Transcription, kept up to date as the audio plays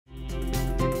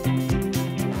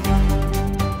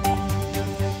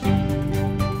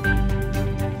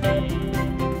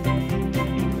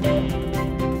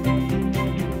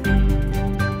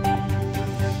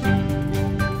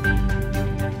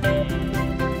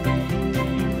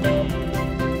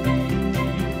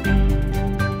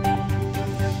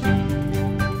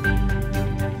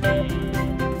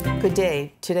Good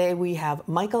day. Today we have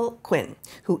Michael Quinn,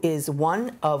 who is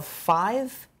one of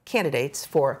 5 candidates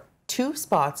for 2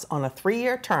 spots on a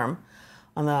 3-year term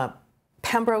on the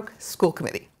Pembroke School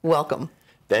Committee. Welcome.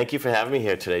 Thank you for having me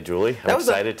here today, Julie. I'm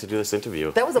excited to do this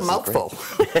interview. That was a mouthful.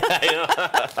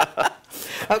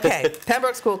 Okay,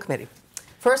 Pembroke School Committee.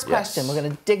 First question, we're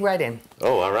going to dig right in.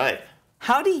 Oh, all right.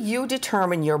 How do you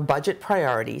determine your budget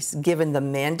priorities given the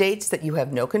mandates that you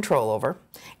have no control over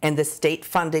and the state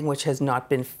funding which has not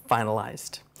been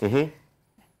finalized?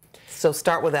 So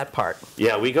start with that part.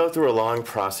 Yeah, we go through a long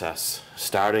process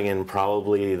starting in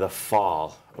probably the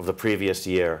fall of the previous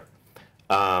year.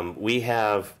 We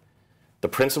have the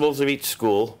principals of each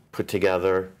school put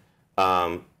together,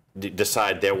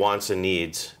 decide their wants and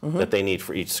needs that they need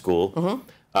for each school.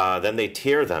 Then they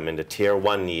tier them into Tier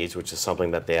 1 needs, which is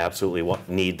something that they absolutely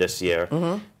need this year.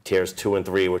 Tiers 2 and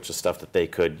 3, which is stuff that they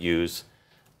could use,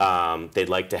 they'd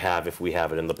like to have if we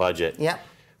have it in the budget.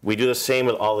 We do the same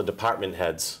with all the department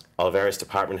heads. All the various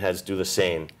department heads do the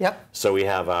same. So we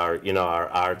have our, our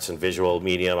arts and visual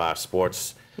medium, our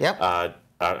sports,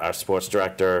 our sports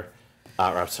director,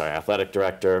 athletic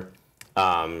director,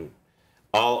 all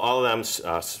of them,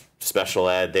 special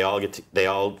ed. They all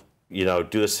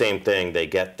do the same thing. They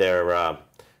get their,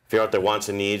 figure out their wants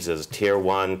and needs as Tier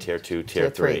 1, Tier 2, Tier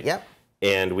 3.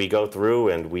 And we go through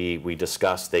and we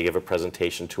discuss. They give a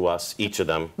presentation to us. Each of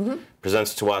them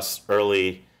presents to us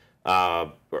early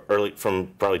from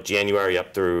probably January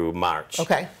up through March.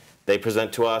 They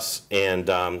present to us, and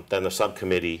then the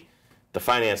subcommittee, the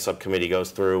finance subcommittee,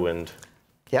 goes through and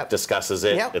discusses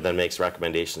it, and then makes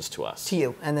recommendations to us. To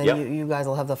you, and then you guys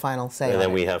will have the final say. And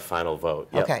then we have final vote.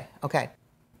 Okay.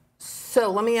 So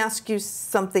let me ask you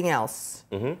something else.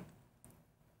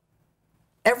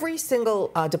 Every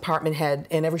single department head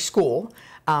in every school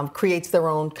creates their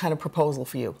own kind of proposal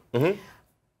for you.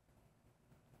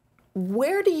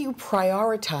 Where do you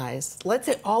prioritize? Let's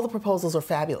say all the proposals are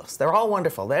fabulous. They're all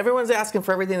wonderful. Everyone's asking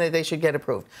for everything that they should get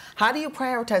approved. How do you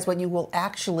prioritize when you will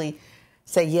actually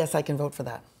say, yes, I can vote for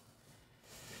that?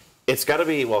 It's got to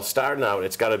be, well, starting out,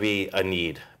 it's got to be a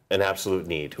need. An absolute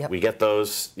need. We get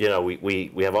those, we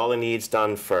have all the needs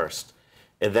done first.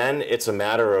 And then it's a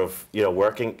matter of,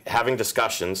 having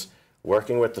discussions,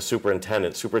 working with the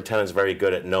superintendent. Superintendent's very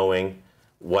good at knowing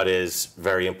what is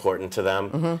very important to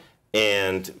them.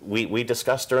 And we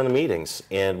discuss during the meetings,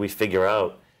 and we figure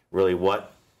out really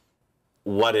what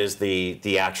is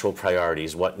the actual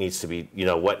priorities, what needs to be,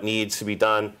 what needs to be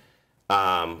done,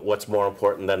 what's more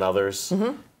important than others.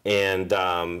 And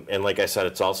like I said,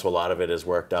 it's also a lot of it is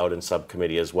worked out in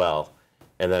subcommittee as well.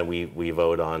 And then we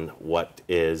vote on what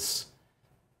is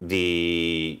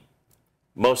the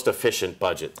most efficient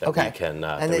budget that we can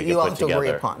and that you all have to agree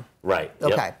upon. Right.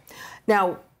 Okay.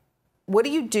 Now, what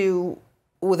do you do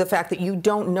with the fact that you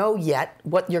don't know yet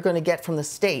what you're going to get from the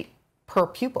state per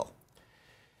pupil?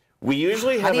 We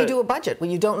usually have. How do you do a budget when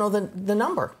you don't know the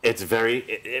number? It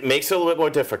makes it a little bit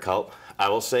more difficult. I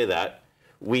will say that.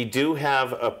 We do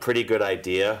have a pretty good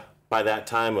idea by that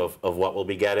time of what we'll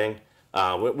be getting.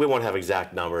 We won't have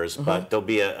exact numbers, but there'll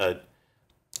be a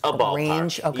ballpark.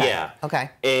 Range?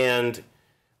 Okay. And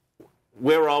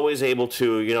we're always able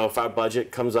to, if our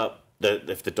budget comes up,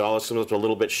 if the dollars comes up a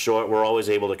little bit short, we're always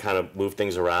able to kind of move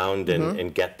things around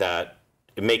and get that,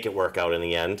 and make it work out in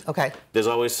the end. There's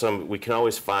always we can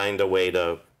always find a way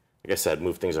to, like I said,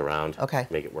 move things around,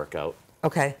 make it work out.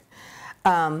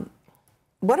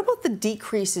 What about the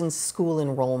decrease in school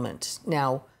enrollment?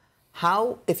 Now,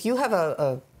 if you have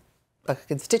a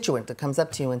constituent that comes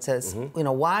up to you and says,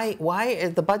 why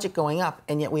is the budget going up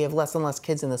and yet we have less and less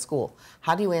kids in the school?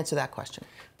 How do you answer that question?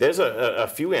 There's a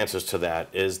few answers to that.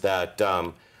 Is that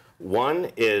one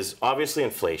is obviously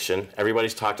inflation.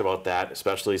 Everybody's talked about that,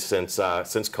 especially since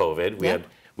COVID.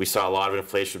 We saw a lot of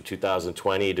inflation from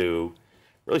 2020 to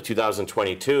really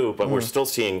 2022, but we're still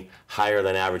seeing higher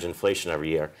than average inflation every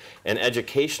year. And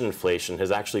education inflation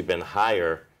has actually been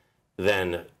higher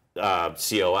than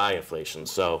COI inflation.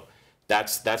 So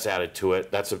that's added to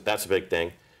it. That's a big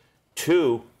thing.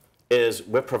 2 is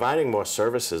we're providing more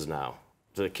services now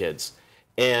to the kids.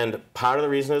 And part of the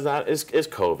reason is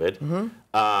COVID.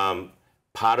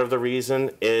 Part of the reason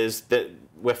is that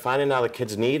we're finding now the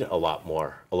kids need a lot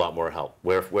more help.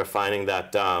 We're finding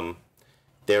that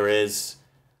there is,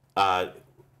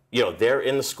 they're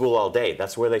in the school all day.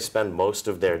 That's where they spend most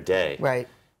of their day.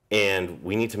 And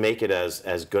we need to make it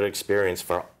as good experience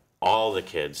for all the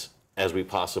kids as we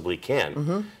possibly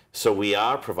can. So we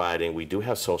do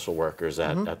have social workers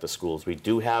at the schools. We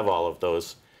do have all of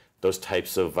those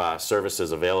types of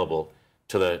services available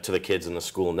to the kids in the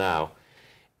school now.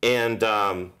 And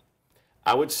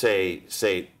I would say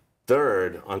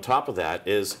third, on top of that,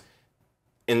 is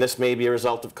and this may be a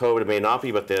result of COVID, it may not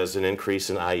be, but there's an increase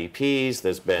in IEPs.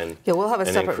 There's been we'll have a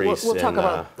an separate. increase We'll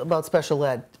talk about special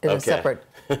ed in a separate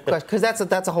question, because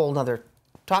that's a whole other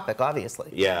topic, obviously.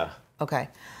 Yeah. Okay.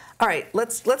 All right.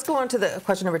 Let's go on to the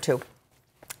question number 2.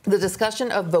 The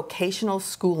discussion of vocational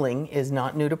schooling is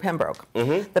not new to Pembroke.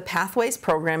 The Pathways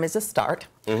program is a start,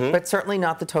 but certainly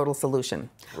not the total solution.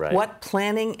 Right. What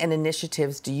planning and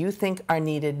initiatives do you think are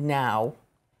needed now,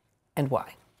 and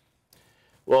why?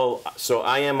 Well, so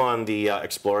I am on the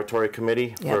exploratory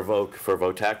committee for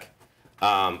VOTEC.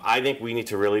 I think we need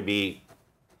to really be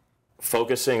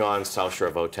focusing on South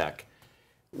Shore VOTEC.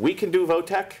 We can do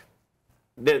VOTEC.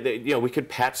 We could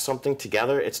patch something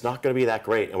together. It's not going to be that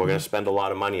great, and we're going to spend a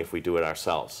lot of money if we do it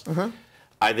ourselves.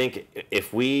 I think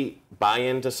if we buy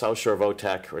into South Shore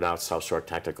VOTEC, or now it's South Shore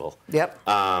Technical,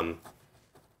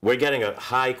 we're getting a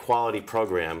high-quality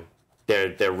program.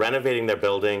 They're renovating their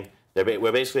building.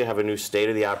 We basically have a new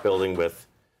state-of-the-art building with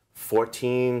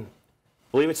 14,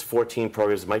 I believe it's 14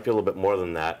 programs, it might be a little bit more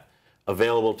than that,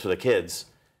 available to the kids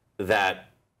that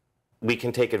we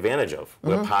can take advantage of.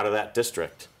 We're part of that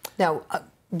district. Now,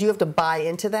 do you have to buy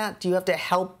into that? Do you have to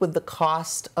help with the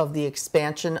cost of the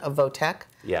expansion of VOTEC?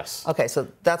 Yes. Okay, so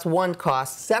that's one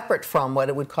cost separate from what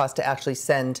it would cost to actually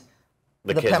send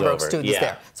the kids Pembroke over. students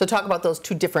there. So talk about those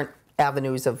 2 different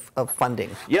avenues of funding.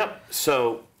 Yep.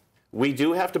 So we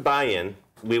do have to buy in.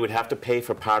 We would have to pay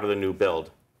for part of the new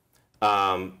build.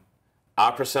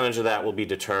 Our percentage of that will be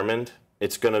determined.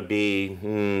 It's going to be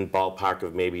ballpark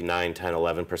of maybe 9, 10,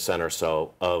 11% or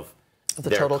so of the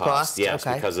their total cost. Yes,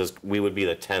 okay. because we would be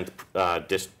the 10th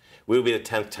we would be the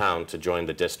 10th town to join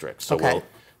the district. So we'll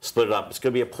split it up. It's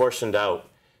going to be apportioned out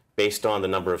based on the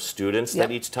number of students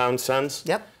that each town sends.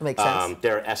 Yep, makes sense.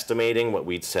 They're estimating what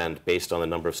we'd send based on the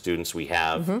number of students we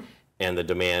have and the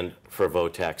demand for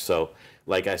VOTEC. So,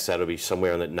 like I said, it'll be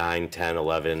somewhere in the 9, 10,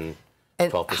 11,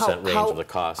 12% range of the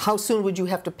cost. How soon would you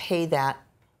have to pay that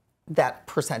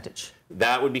percentage?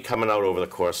 That would be coming out over the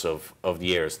course of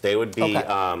years. They would be,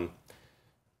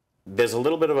 there's a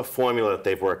little bit of a formula that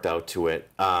they've worked out to it.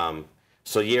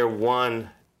 So year 1,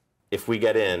 if we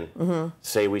get in,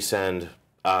 say we send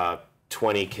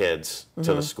 20 kids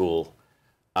to the school,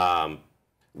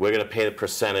 we're going to pay the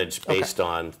percentage based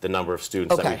on the number of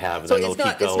students that we have. And so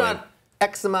then it's not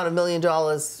X amount of $1 million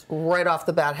right off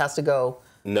the bat has to go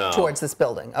towards this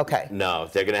building. Okay. No,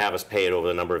 they're going to have us pay it over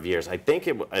the number of years. I think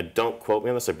don't quote me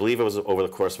on this. I believe it was over the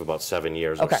course of about 7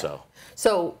 years or so.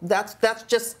 So that's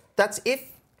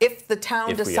if the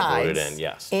town decides, we get voted in,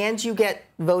 yes. And you get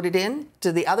voted in,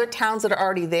 do the other towns that are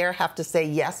already there have to say,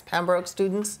 yes, Pembroke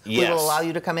students, we will allow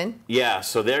you to come in? Yeah,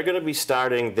 so they're going to be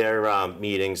starting their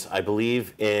meetings, I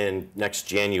believe, in next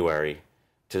January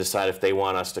to decide if they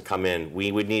want us to come in.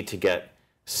 We would need to get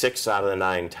 6 out of the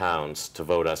 9 towns to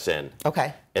vote us in.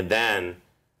 Okay. And then,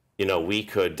 we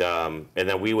could, and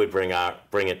then we would bring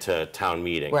it to town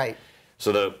meeting. Right.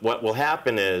 So what will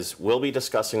happen is we'll be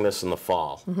discussing this in the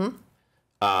fall.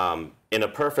 In a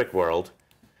perfect world,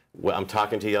 I'm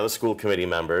talking to the other school committee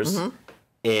members,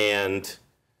 and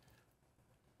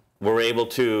we're able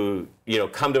to,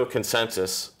 come to a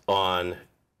consensus on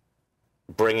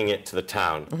bringing it to the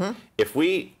town.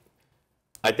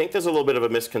 I think there's a little bit of a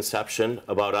misconception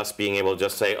about us being able to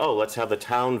just say, oh, let's have the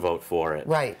town vote for it.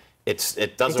 Right.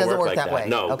 It doesn't work like that. Way.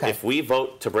 No, okay. If we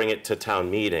vote to bring it to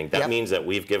town meeting, that means that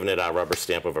we've given it our rubber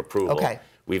stamp of approval. Okay.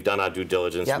 We've done our due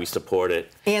diligence. We support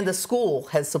it. And the school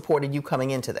has supported you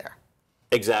coming into there.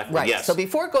 Exactly, right. Yes. So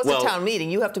before it goes to town meeting,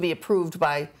 you have to be approved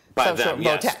by them,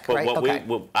 yes. VOTEC, But right?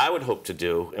 what I would hope to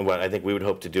do, and what I think we would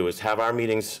hope to do, is have our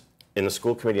meetings in the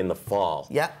school committee in the fall.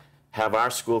 Yeah. Have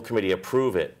our school committee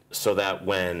approve it so that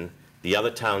when the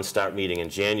other towns start meeting in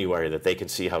January, that they can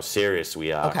see how serious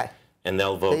we are. Okay. And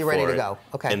they'll vote for it. You're ready to go.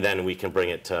 Okay. And then we can bring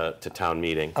it to town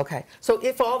meeting. Okay. So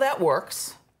if all that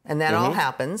works, and that all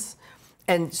happens,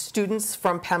 and students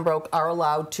from Pembroke are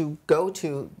allowed to go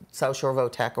to South Shore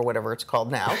VOTEC or whatever it's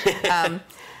called now,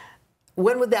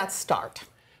 when would that start?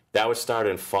 That would start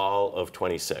in fall of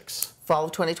 26. Fall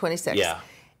of 2026? Yeah.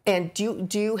 And do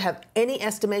you have any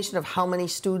estimation of how many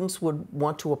students would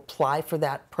want to apply for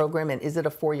that program? And is it a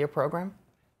 4-year program?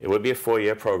 It would be a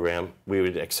 4-year program. They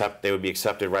would be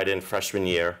accepted right in freshman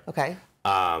year. Okay.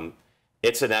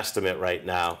 It's an estimate right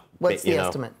now. What's the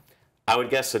estimate? I would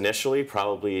guess initially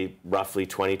probably roughly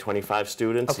 20, 25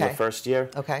 students in the first year.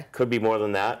 Okay. Could be more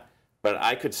than that. But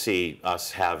I could see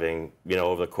us having,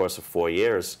 over the course of 4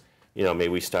 years, maybe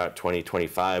we start 20,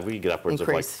 25, we get upwards of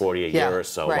like 40 a year or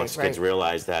so once kids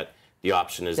realize that the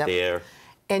option is there.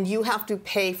 And you have to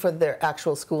pay for their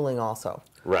actual schooling also.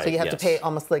 Right, So you have to yes. pay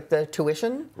almost like the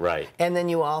tuition. Right. And then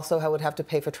you also would have to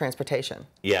pay for transportation.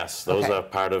 Yes, those Okay. are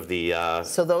part of the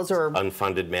So those are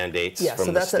unfunded mandates yeah. from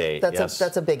So the that's state.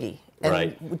 that's a biggie. And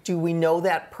Right. do we know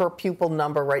that per pupil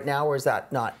number right now, or is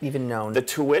that not even known? The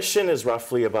tuition is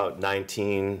roughly about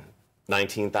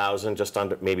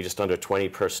 19,000, maybe just under 20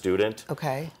 per student.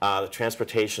 Okay. The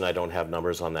transportation, I don't have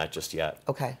numbers on that just yet.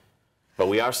 Okay. But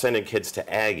we are sending kids to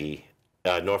Aggie,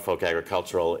 Norfolk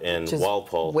Agricultural in Which is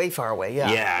Walpole. way far away.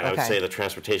 Yeah. Yeah, and I would Okay. say the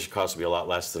transportation cost would be a lot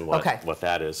less than what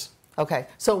that is. Okay.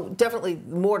 So definitely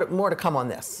more to come on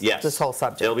this. Yes. This whole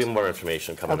subject. There'll be more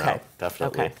information coming Okay. out,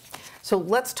 definitely. Okay. So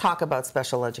let's talk about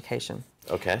special education.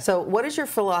 Okay. So what is your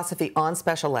philosophy on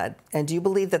special ed? And do you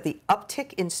believe that the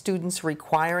uptick in students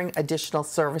requiring additional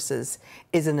services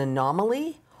is an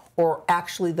anomaly or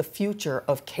actually the future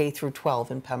of K through 12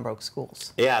 in Pembroke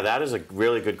schools? Yeah, that is a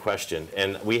really good question.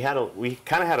 And we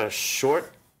kind of had a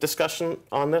short discussion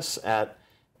on this at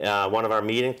one of our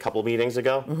couple meetings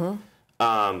ago. Mm-hmm.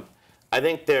 I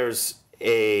think there's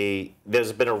been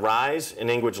a rise in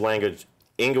English language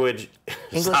learners.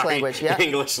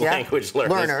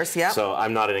 Learners, yeah. So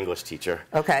I'm not an English teacher.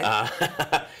 Okay.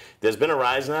 There's been a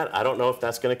rise in that. I don't know if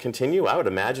that's going to continue. I would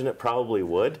imagine it probably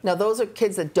would. Now, those are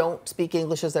kids that don't speak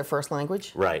English as their first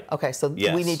language? Right. Okay, so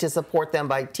Yes. we need to support them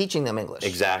by teaching them English.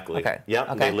 Exactly. Okay. Yep.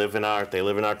 Okay. They live in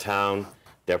our town.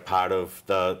 They're part of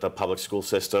the public school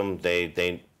system.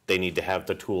 They need to have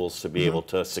the tools to be able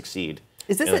to succeed.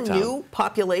 Is this in a town. new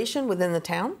population within the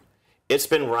town? It's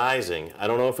been rising. I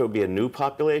don't know if it would be a new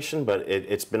population, but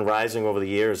it's been rising over the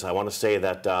years. I want to say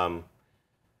that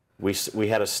we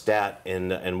had a stat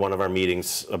in one of our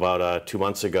meetings about 2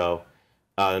 months ago.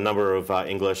 A number of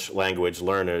English language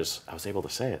learners, I was able to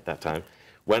say it that time,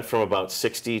 went from about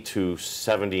 60 to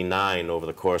 79 over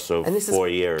the course of And this 4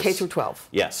 is years. K through 12?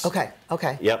 Yes. Okay,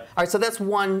 okay. Yep. All right, so that's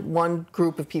one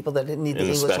group of people that need the In the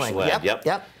English special language. ed,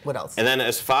 yep. What else? And then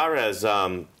as far as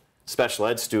special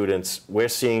ed students, we're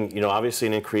seeing, obviously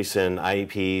an increase in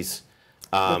IEPs.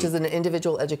 Which is an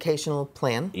individual educational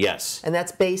plan. Yes. And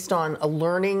that's based on a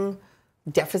learning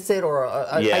deficit or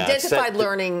an identified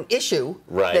learning issue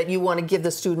Right. that you want to give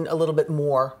the student a little bit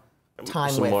more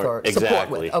time with or support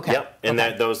with. Okay. Yep. And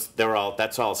okay.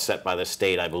 that's all set by the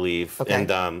state, I believe. Okay.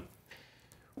 And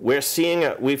we've seen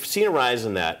a rise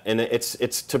in that, and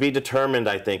it's to be determined,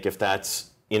 I think, if that's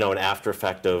an after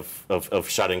effect of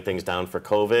shutting things down for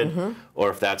COVID, or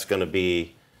if that's going to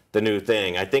be the new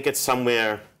thing. I think it's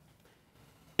somewhere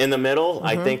in the middle.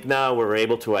 I think now we're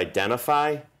able to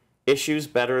identify issues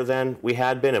better than we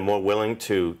had been and more willing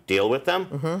to deal with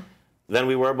them than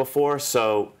we were before.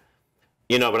 So,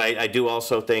 but I do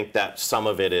also think that some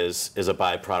of it is a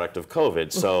byproduct of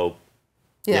COVID. So,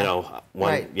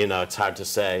 Right. It's hard to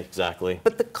say exactly.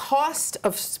 But the cost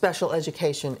of special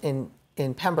education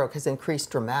in Pembroke has increased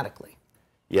dramatically.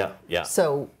 Yeah, yeah.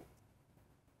 So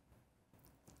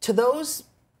to those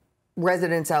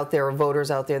residents out there or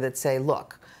voters out there that say,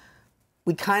 look,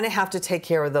 we kind of have to take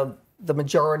care of the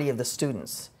majority of the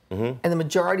students. And the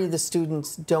majority of the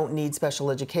students don't need special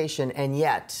education, and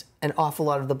yet an awful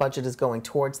lot of the budget is going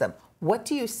towards them. What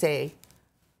do you say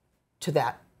to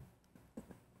that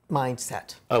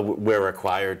mindset? We're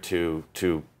required to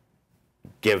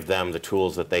give them the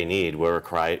tools that they need. We're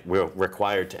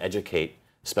required to educate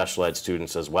special ed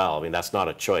students as well. I mean, that's not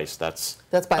a choice. That's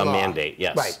by a law. mandate.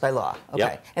 Yes. Right, by law. Okay.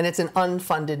 Yep. And it's an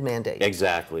unfunded mandate.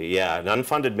 Exactly. Yeah. And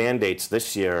unfunded mandates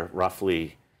this year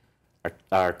roughly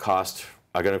are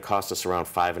going to cost us around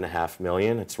 $5.5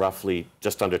 million. It's roughly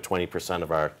just under 20%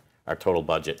 of our total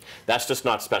budget. That's just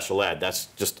not special ed. That's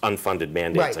just unfunded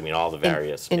mandates. Right. I mean, all the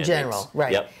various in mandates. general,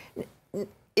 right. Yep.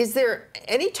 Is there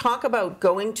any talk about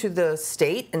going to the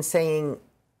state and saying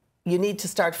you need to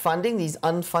start funding these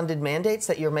unfunded mandates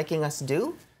that you're making us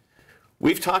do?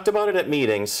 We've talked about it at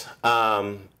meetings.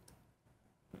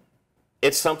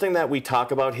 It's something that we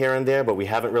talk about here and there, but we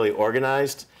haven't really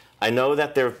organized. I know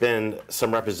that there have been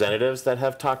some representatives that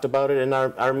have talked about it in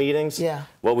our meetings. Yeah.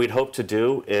 What we'd hope to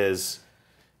do is,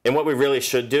 and what we really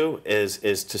should do is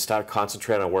to start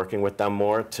concentrating on working with them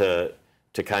more to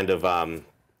kind of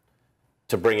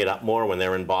to bring it up more when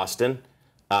they're in Boston,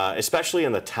 especially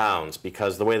in the towns,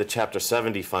 because the way the Chapter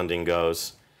 70 funding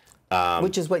goes.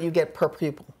 Which is what you get per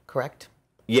pupil, correct?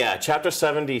 Yeah, Chapter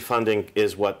 70 funding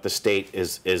is what the state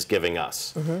is giving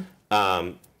us.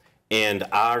 And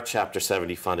our Chapter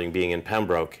 70 funding, being in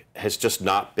Pembroke, has just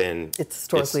not been. It's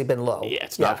historically been low. Yeah,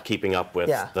 it's not keeping up with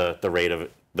the rate of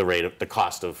the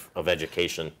cost of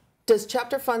education. Does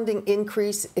chapter funding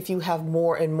increase if you have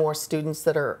more and more students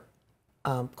that are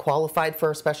qualified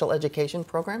for special education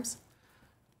programs?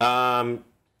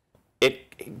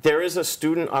 There is a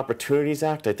Student Opportunities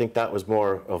Act. I think that was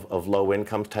more of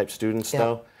low-income type students,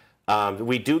 though.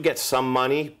 We do get some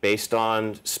money based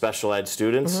on special ed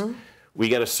students. We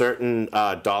get a certain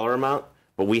dollar amount,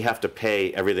 but we have to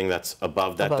pay everything that's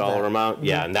above that dollar amount.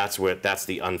 Yeah, and that's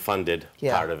the unfunded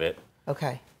part of it.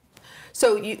 Okay.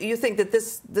 So you think that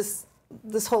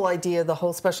this whole idea, the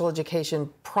whole special education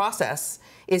process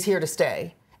is here to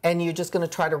stay, and you're just going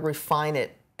to try to refine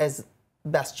it as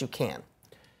best you can?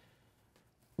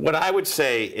 What I would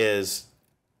say is,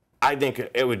 I think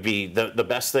it would be the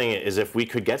best thing is if we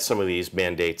could get some of these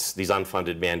mandates, these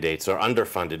unfunded mandates or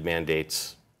underfunded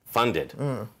mandates funded.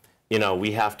 You know,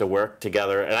 we have to work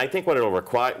together, and I think what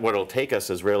it'll take us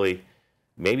is really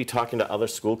maybe talking to other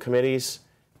school committees,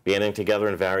 banding together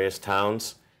in various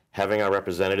towns, having our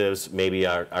representatives, maybe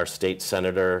our state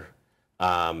senator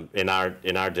in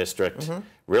our district,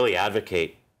 really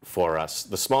advocate for us.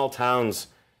 The small towns,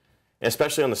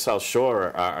 especially on the South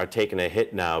Shore, are taking a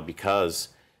hit now because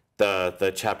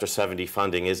the Chapter 70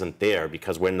 funding isn't there,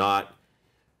 because we're not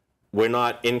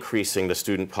increasing the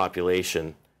student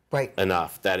population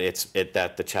enough that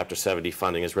that the Chapter 70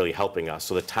 funding is really helping us.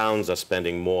 So the towns are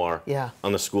spending more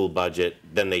on the school budget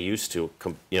than they used to,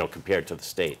 compared to the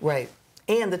state. Right.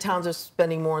 And the towns are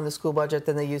spending more on the school budget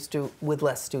than they used to with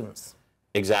less students.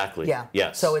 Exactly. Yeah.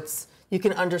 Yes. So you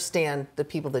can understand the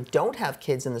people that don't have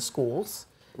kids in the schools.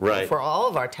 Right. For all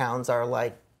of our towns are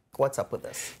like, what's up with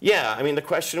this? Yeah. I mean, the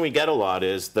question we get a lot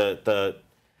is the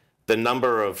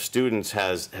number of students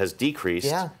has decreased.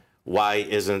 Yeah. Why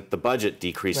isn't the budget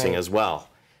decreasing as well?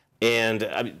 And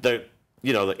I mean,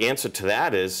 the answer to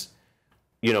that is,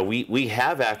 we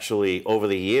have actually over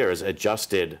the years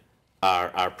adjusted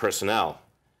our personnel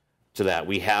to that.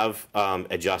 We have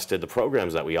adjusted the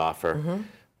programs that we offer,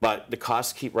 but the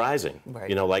costs keep rising.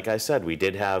 Right. Like I said, we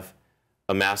did have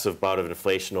a massive bout of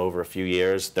inflation over a few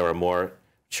years. There are more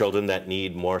children that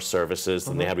need more services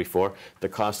than they had before. The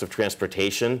cost of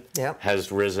transportation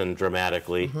has risen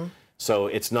dramatically. So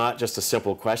it's not just a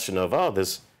simple question of, oh,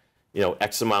 there's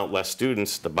X amount less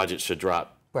students, the budget should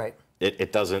drop. Right.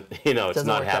 It doesn't, it's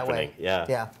not happening. Yeah.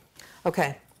 Yeah.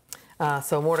 Okay.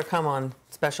 So more to come on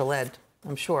special ed,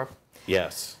 I'm sure.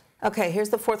 Yes. Okay, here's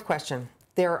the fourth question.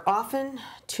 There are often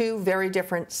two very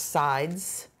different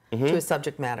sides to a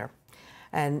subject matter,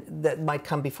 and that might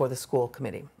come before the school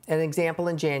committee. An example,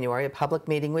 in January, a public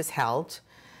meeting was held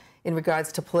in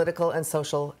regards to political and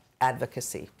social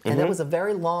advocacy. And it was a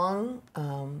very long,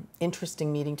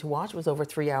 interesting meeting to watch. It was over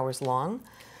 3 hours long.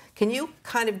 Can you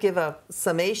kind of give a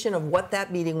summation of what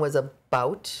that meeting was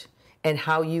about and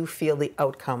how you feel the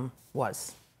outcome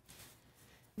was?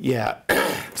 Yeah.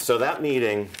 So that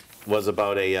meeting was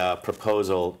about a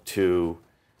proposal to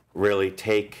really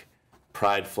take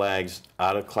pride flags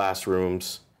out of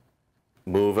classrooms,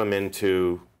 move them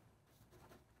into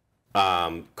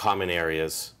common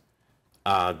areas,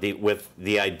 with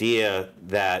the idea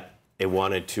that it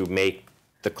wanted to make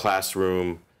the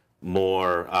classroom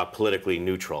more politically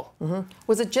neutral.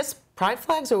 Was it just pride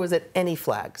flags or was it any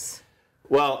flags?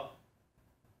 Well,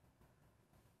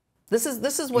 this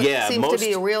is what seems to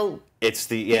be a real. It's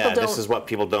this is what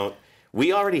people don't.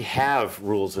 We already have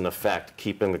rules in effect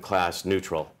keeping the class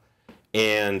neutral,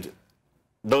 and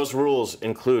those rules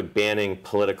include banning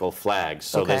political flags.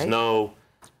 So there's no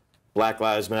Black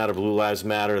Lives Matter, Blue Lives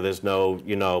Matter. There's no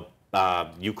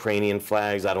Ukrainian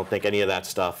flags. I don't think any of that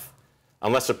stuff,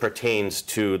 unless it pertains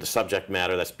to the subject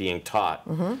matter that's being taught.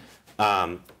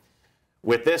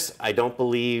 With this, I don't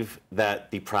believe that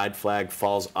the pride flag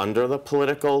falls under the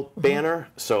political banner,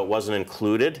 so it wasn't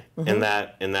included in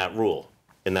that rule,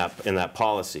 in that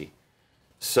policy.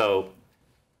 So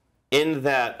in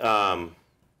that,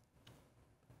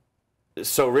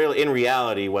 so really, in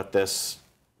reality, what this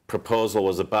proposal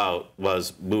was about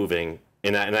was moving,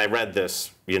 and I read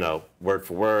this, word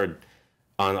for word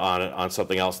on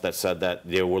something else that said that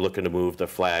we're looking to move the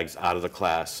flags out of the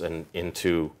class and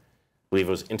into, I believe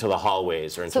it was into the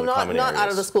hallways or into the common areas. So not out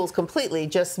of the schools completely,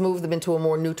 just move them into a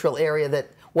more neutral area that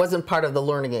wasn't part of the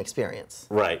learning experience.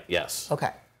 Right, yes.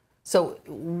 Okay. So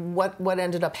what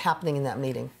ended up happening in that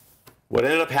meeting? What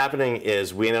ended up happening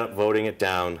is we ended up voting it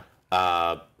down.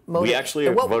 We actually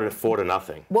voted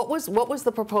 4-0. What was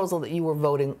the proposal that you were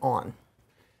voting on?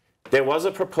 There was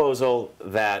a proposal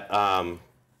that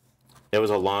it was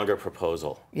a longer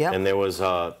proposal, and there was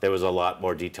a lot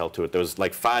more detail to it. There was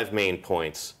like 5 main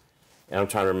points, and I'm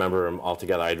trying to remember them all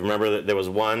together. I remember that there was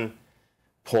one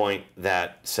point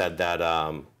that said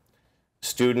that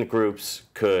student groups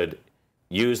could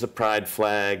use the pride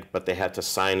flag, but they had to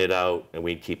sign it out, and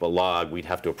we'd keep a log. We'd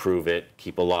have to approve it,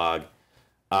 keep a log.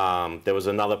 There was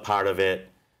another part of it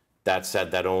that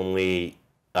said that only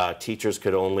teachers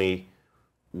could only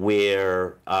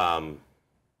wear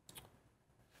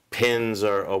pins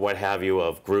or what have you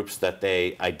of groups that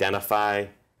they identify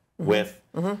with.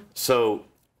 So,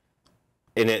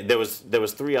 there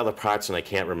was 3 other parts, and I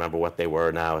can't remember what they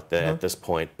were now at this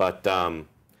point. But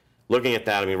looking at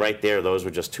that, I mean, right there, those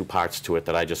were just 2 parts to it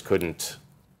that I just couldn't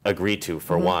agree to,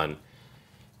 for one.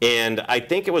 And I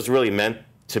think it was really meant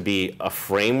to be a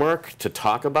framework to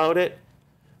talk about it,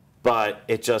 but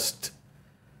it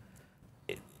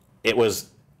was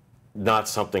not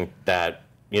something that,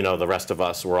 you know, the rest of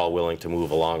us were all willing to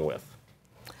move along with.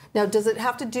 Now, does it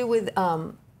have to do with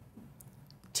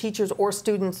teachers or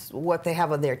students, what they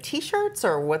have on their T-shirts,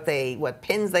 or what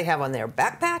pins they have on their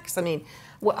backpacks? I mean,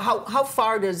 how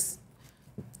far does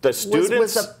the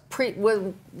students?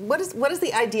 What is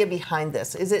the idea behind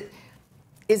this? Is it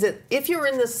if you're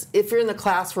in the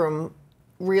classroom,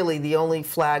 really the only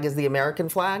flag is the American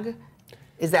flag?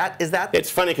 Is that? It's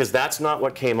funny because that's not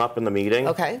what came up in the meeting.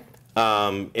 Okay.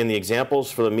 In the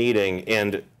examples for the meeting,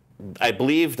 and I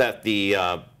believe that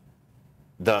the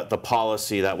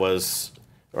policy that was,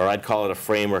 or I'd call it a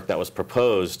framework that was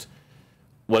proposed,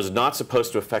 was not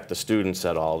supposed to affect the students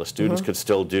at all. The students could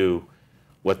still do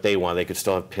what they want. They could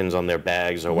still have pins on their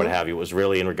bags or what have you. It was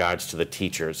really in regards to the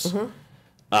teachers.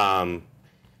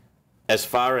 As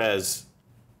far as,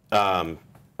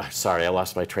 sorry, I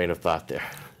lost my train of thought there.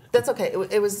 That's okay.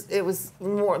 It was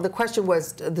more, the question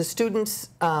was the students,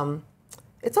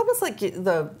 it's almost like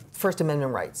the First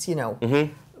Amendment rights, you know.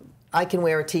 I can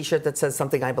wear a T-shirt that says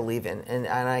something I believe in, and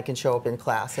I can show up in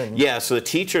class. And yeah, so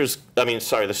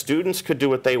the students could do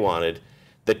what they wanted.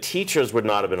 The teachers would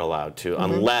not have been allowed to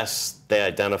unless they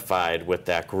identified with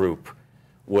that group,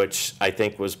 which I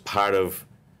think was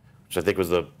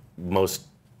the most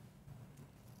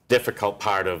difficult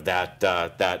part of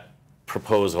that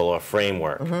proposal or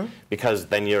framework, because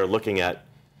then you're looking at,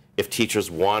 if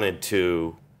teachers wanted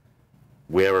to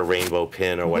wear a rainbow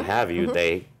pin or what have you,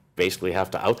 they basically have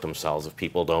to out themselves if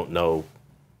people don't know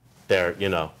their, you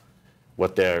know,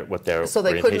 what their so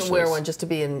they couldn't wear is. one just to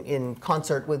be in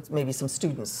concert with maybe some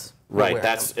students. Right.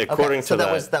 That's them. According to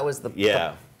that was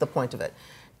the point of it.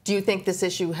 Do you think this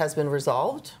issue has been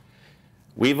resolved?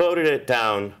 We voted it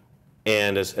down,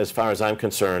 and as far as I'm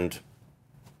concerned,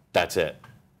 that's it.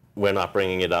 We're not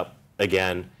bringing it up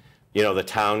again. You know, the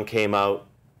town came out.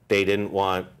 They didn't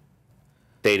want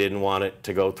it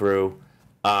to go through.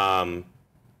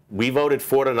 We voted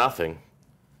 4-0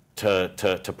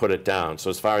 to put it down. So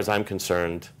as far as I'm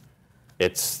concerned,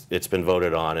 it's been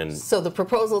voted on. And so the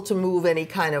proposal to move any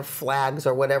kind of flags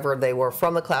or whatever they were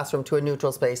from the classroom to a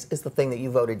neutral space is the thing that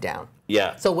you voted down.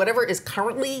 Yeah. So whatever is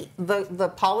currently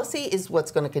the policy is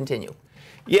what's going to continue.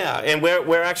 Yeah, and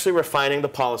we're actually refining the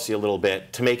policy a little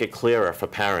bit to make it clearer for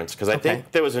parents, because I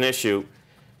think there was an issue.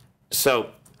 So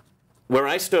where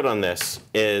I stood on this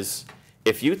is,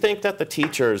 if you think that the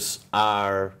teachers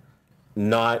are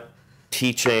not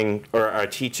teaching or are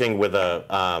teaching with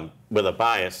a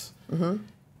bias,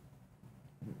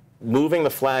 moving the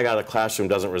flag out of the classroom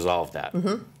doesn't resolve that.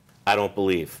 I don't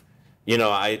believe. You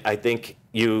know, I think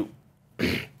it's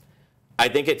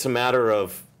a matter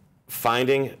of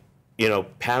finding, you know,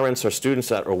 parents or students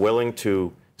that are willing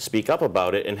to speak up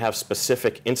about it and have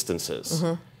specific instances.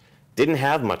 Didn't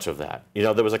have much of that. You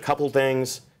know, there was a couple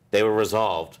things, they were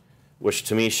resolved, which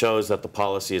to me shows that the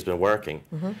policy has been working.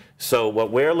 So what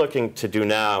we're looking to do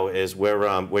now is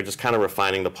we're just kind of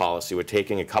refining the policy. We're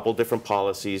taking a couple different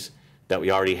policies that we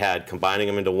already had, combining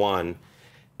them into one,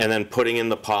 and then putting in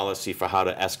the policy for how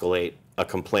to escalate a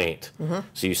complaint.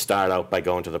 So you start out by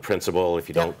going to the principal. If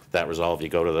you don't that resolve, you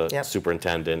go to the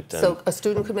superintendent. So a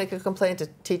student could make a complaint, a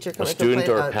teacher can make a complaint,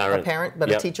 or a parent,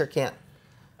 but a teacher can't.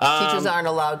 Teachers aren't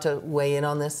allowed to weigh in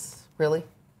on this, really?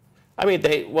 I mean,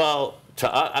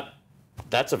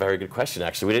 that's a very good question,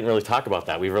 actually. We didn't really talk about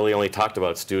that. We really only talked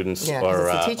about students or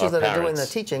parents. It's the teachers that are doing the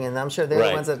teaching, and I'm sure they're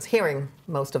the ones that's hearing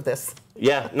most of this.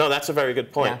 Yeah, no, that's a very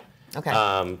good point. Yeah. Okay.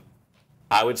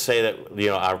 I would say that, you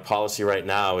know, our policy right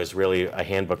now is really a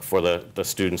handbook for the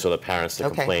students or the parents to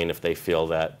complain if they feel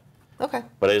that. Okay.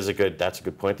 But that's a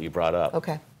good point that you brought up.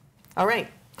 Okay. All right.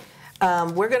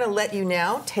 We're going to let you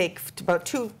now take about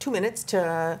two minutes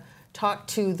to talk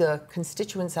to the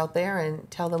constituents out there and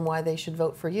tell them why they should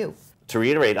vote for you. To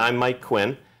reiterate, I'm Mike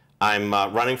Quinn. I'm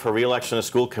running for re-election to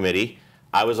school committee.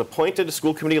 I was appointed to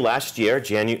school committee last year,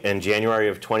 in January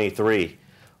of '23.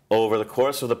 Over the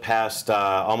course of the past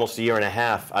almost a year and a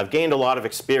half, I've gained a lot of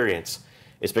experience.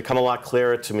 It's become a lot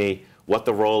clearer to me what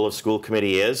the role of school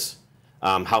committee is,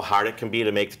 how hard it can be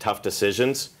to make tough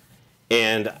decisions,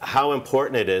 and how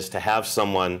important it is to have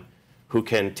someone who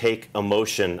can take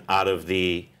emotion out of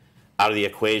the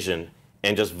equation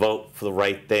and just vote for the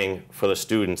right thing for the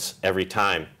students every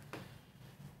time.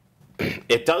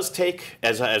 It does take,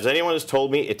 as anyone has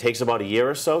told me, it takes about a year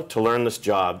or so to learn this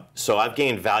job. So I've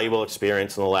gained valuable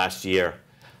experience in the last year.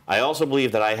 I also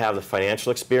believe that I have the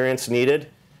financial experience needed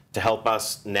to help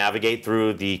us navigate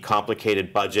through the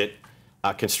complicated budget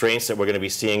constraints that we're going to be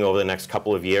seeing over the next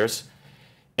couple of years.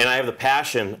 And I have the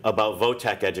passion about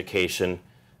VOTEC education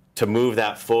to move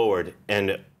that forward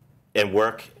and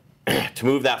work to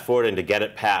move that forward and to get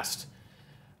it passed.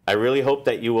 I really hope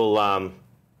that you will, and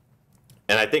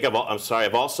I think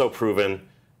I've also proven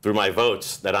through my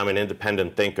votes that I'm an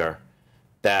independent thinker,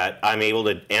 that I'm able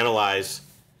to analyze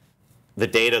the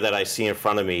data that I see in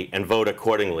front of me and vote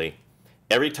accordingly.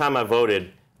 Every time I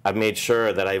voted, I've made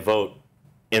sure that I vote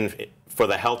for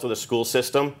the health of the school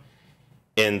system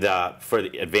and for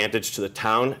the advantage to the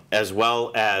town, as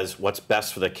well as what's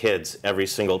best for the kids every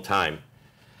single time.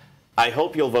 I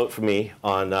hope you'll vote for me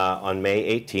on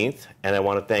May 18th, and I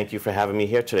want to thank you for having me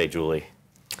here today, Julie.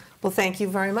 Well, thank you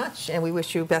very much, and we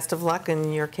wish you best of luck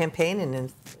in your campaign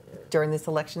and during this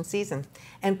election season.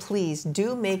 And please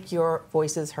do make your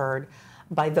voices heard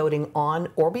by voting on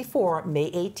or before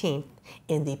May 18th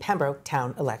in the Pembroke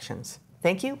town elections.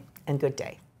 Thank you, and good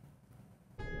day.